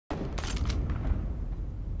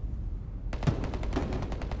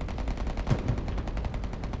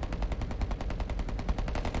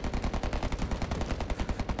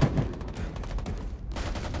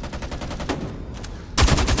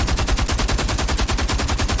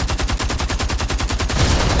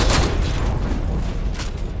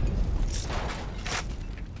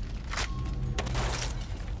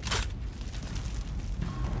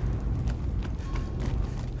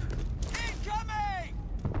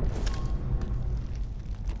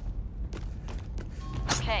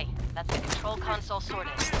Okay, that's the control console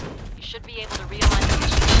sorted. You should be able to realign the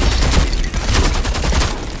mission.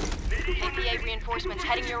 KPA reinforcements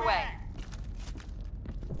heading your way.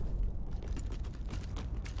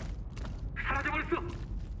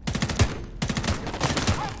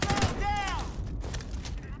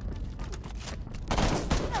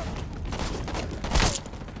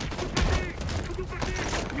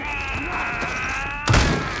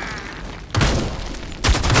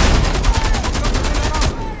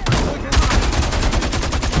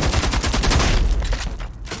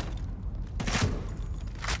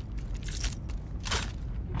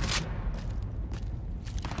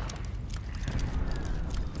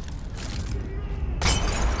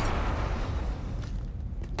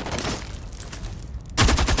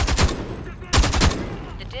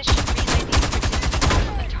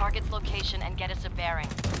 Target's location and get us a bearing.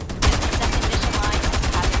 Intercept the mission line and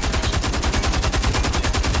have their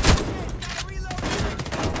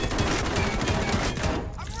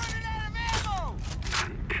I'm running out of ammo!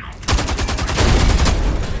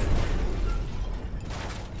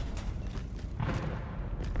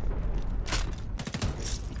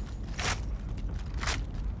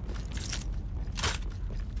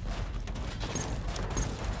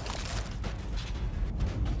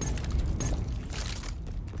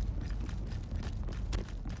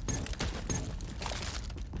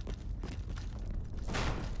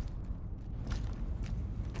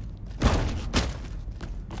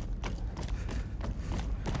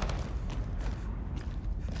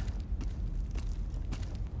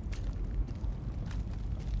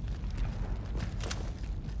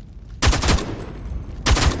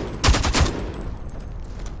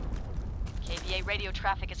 radio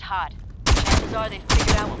traffic is hot. Chances are they've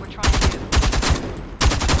figured out what we're trying to do.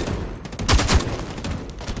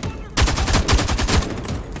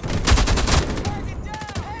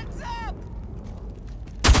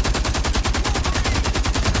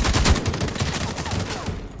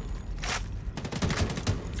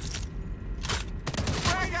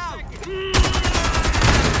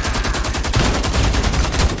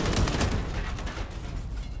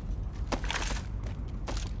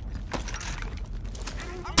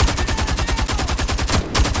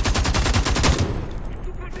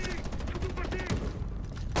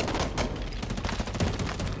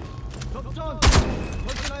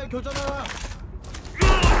 교전하라.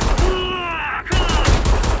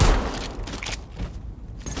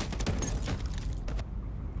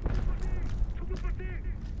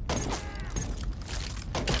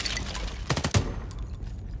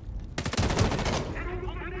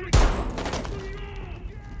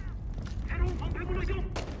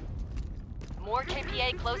 More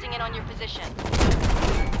KPA closing in on your position.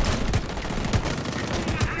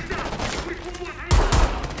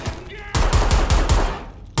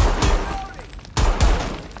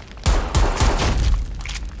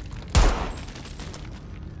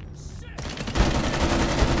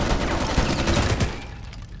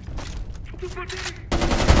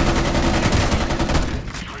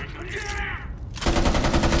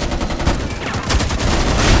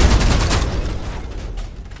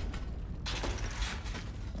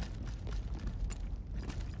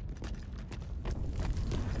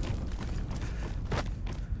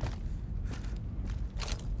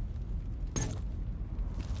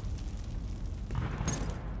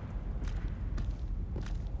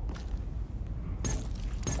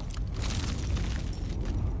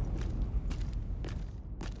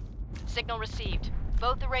 Signal received.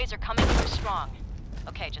 Both arrays are coming through strong.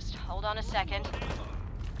 Okay, just hold on a second.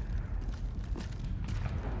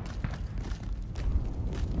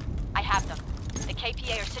 I have them. The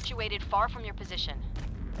KPA are situated far from your position.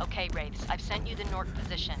 Okay, Wraiths, I've sent you the Nork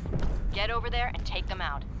position. Get over there and take them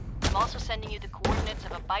out. I'm also sending you the coordinates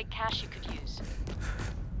of a bike cache you could use.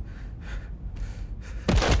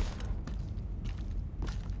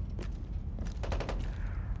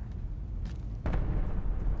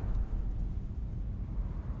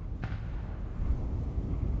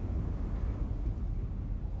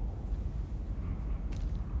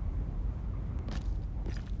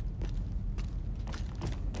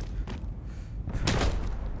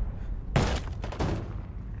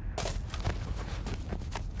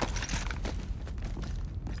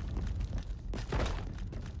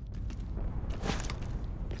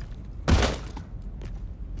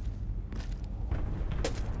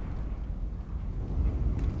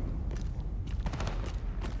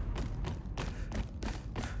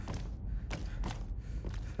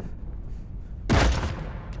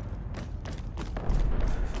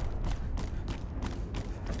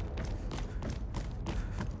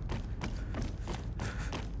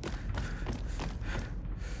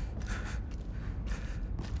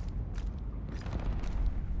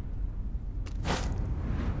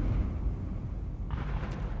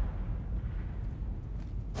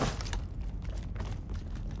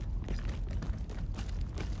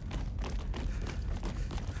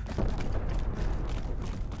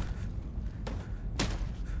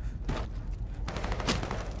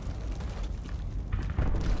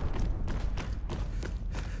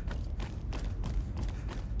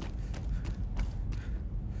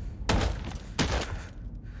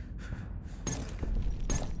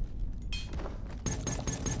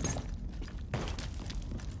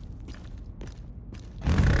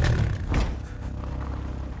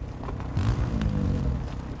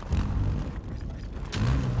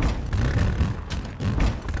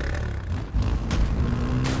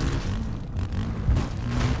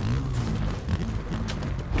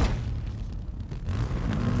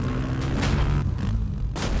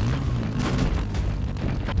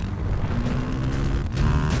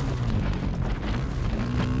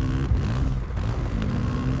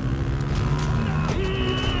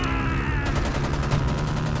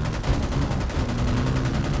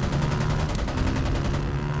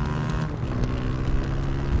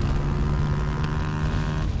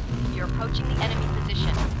 approaching the enemy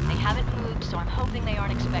position. They haven't moved, so I'm hoping they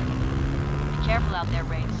aren't expecting me. Be careful out there,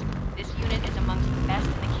 Wraiths. This unit is amongst the best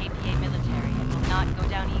in the KPA military and will not go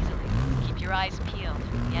down easily. Keep your eyes peeled.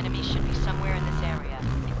 The enemy should be somewhere in this area.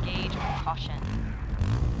 Engage with caution.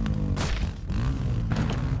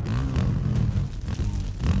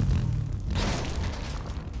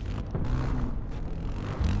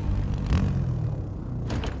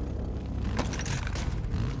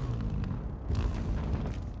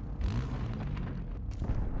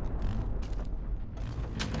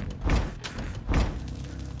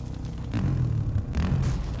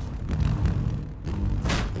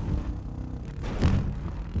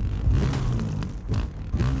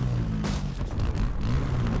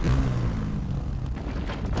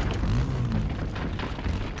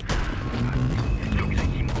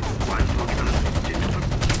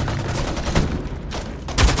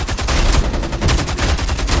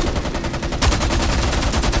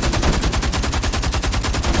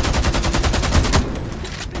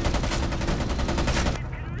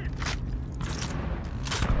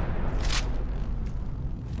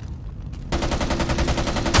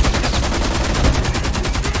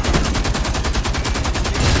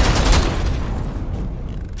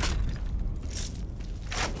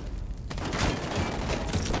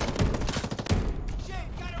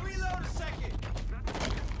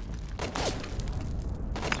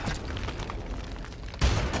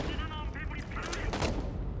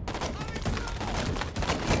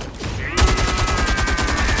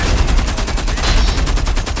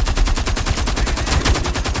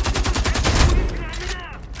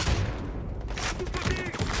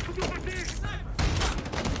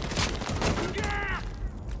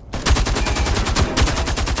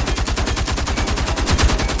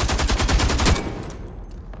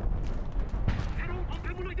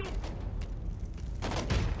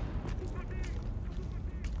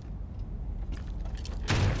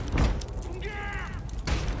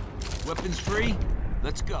 Weapons free?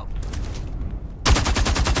 Let's go.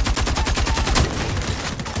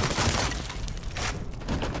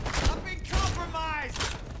 I've been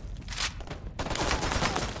compromised!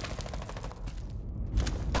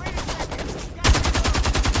 Wait a second!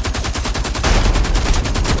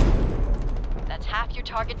 That's half your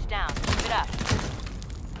targets down. Keep it up.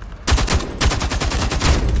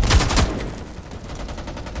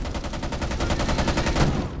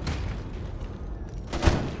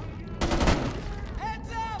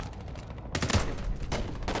 Heads up!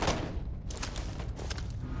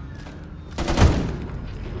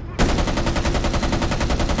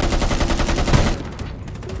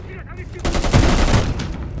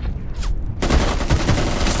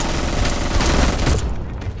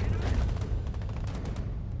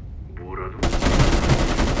 뭐라도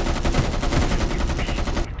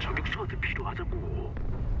저격수한테 필요하다고.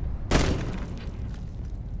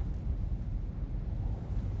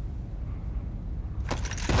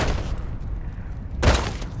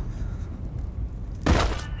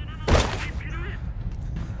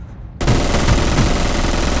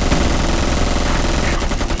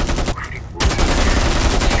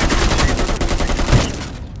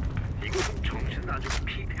 이것은 정신 아주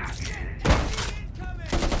피폐하게.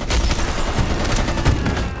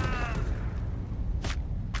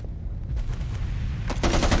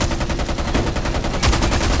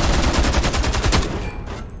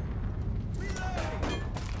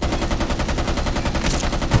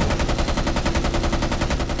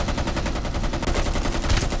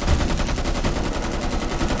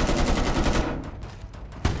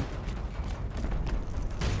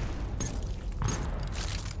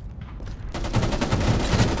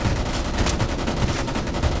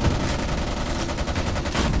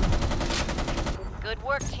 Good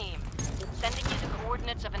work, team. Sending you the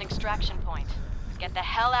coordinates of an extraction point. Get the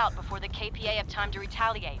hell out before the KPA have time to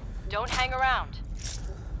retaliate. Don't hang around.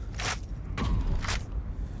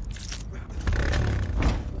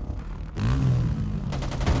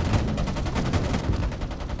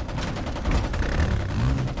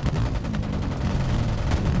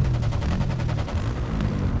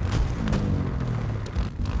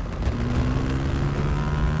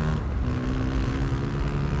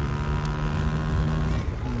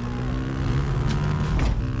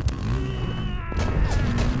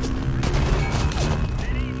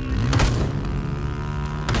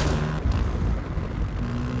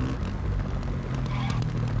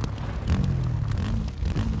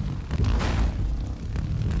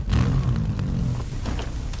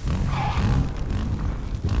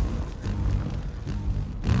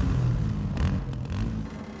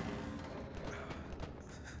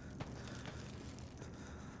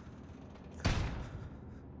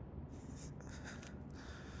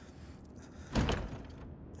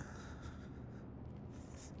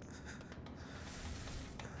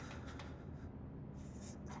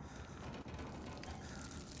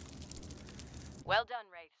 Well done,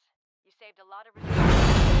 Wraiths. You saved a lot of resistance.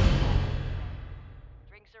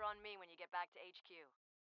 Drinks are on me when you get back to HQ.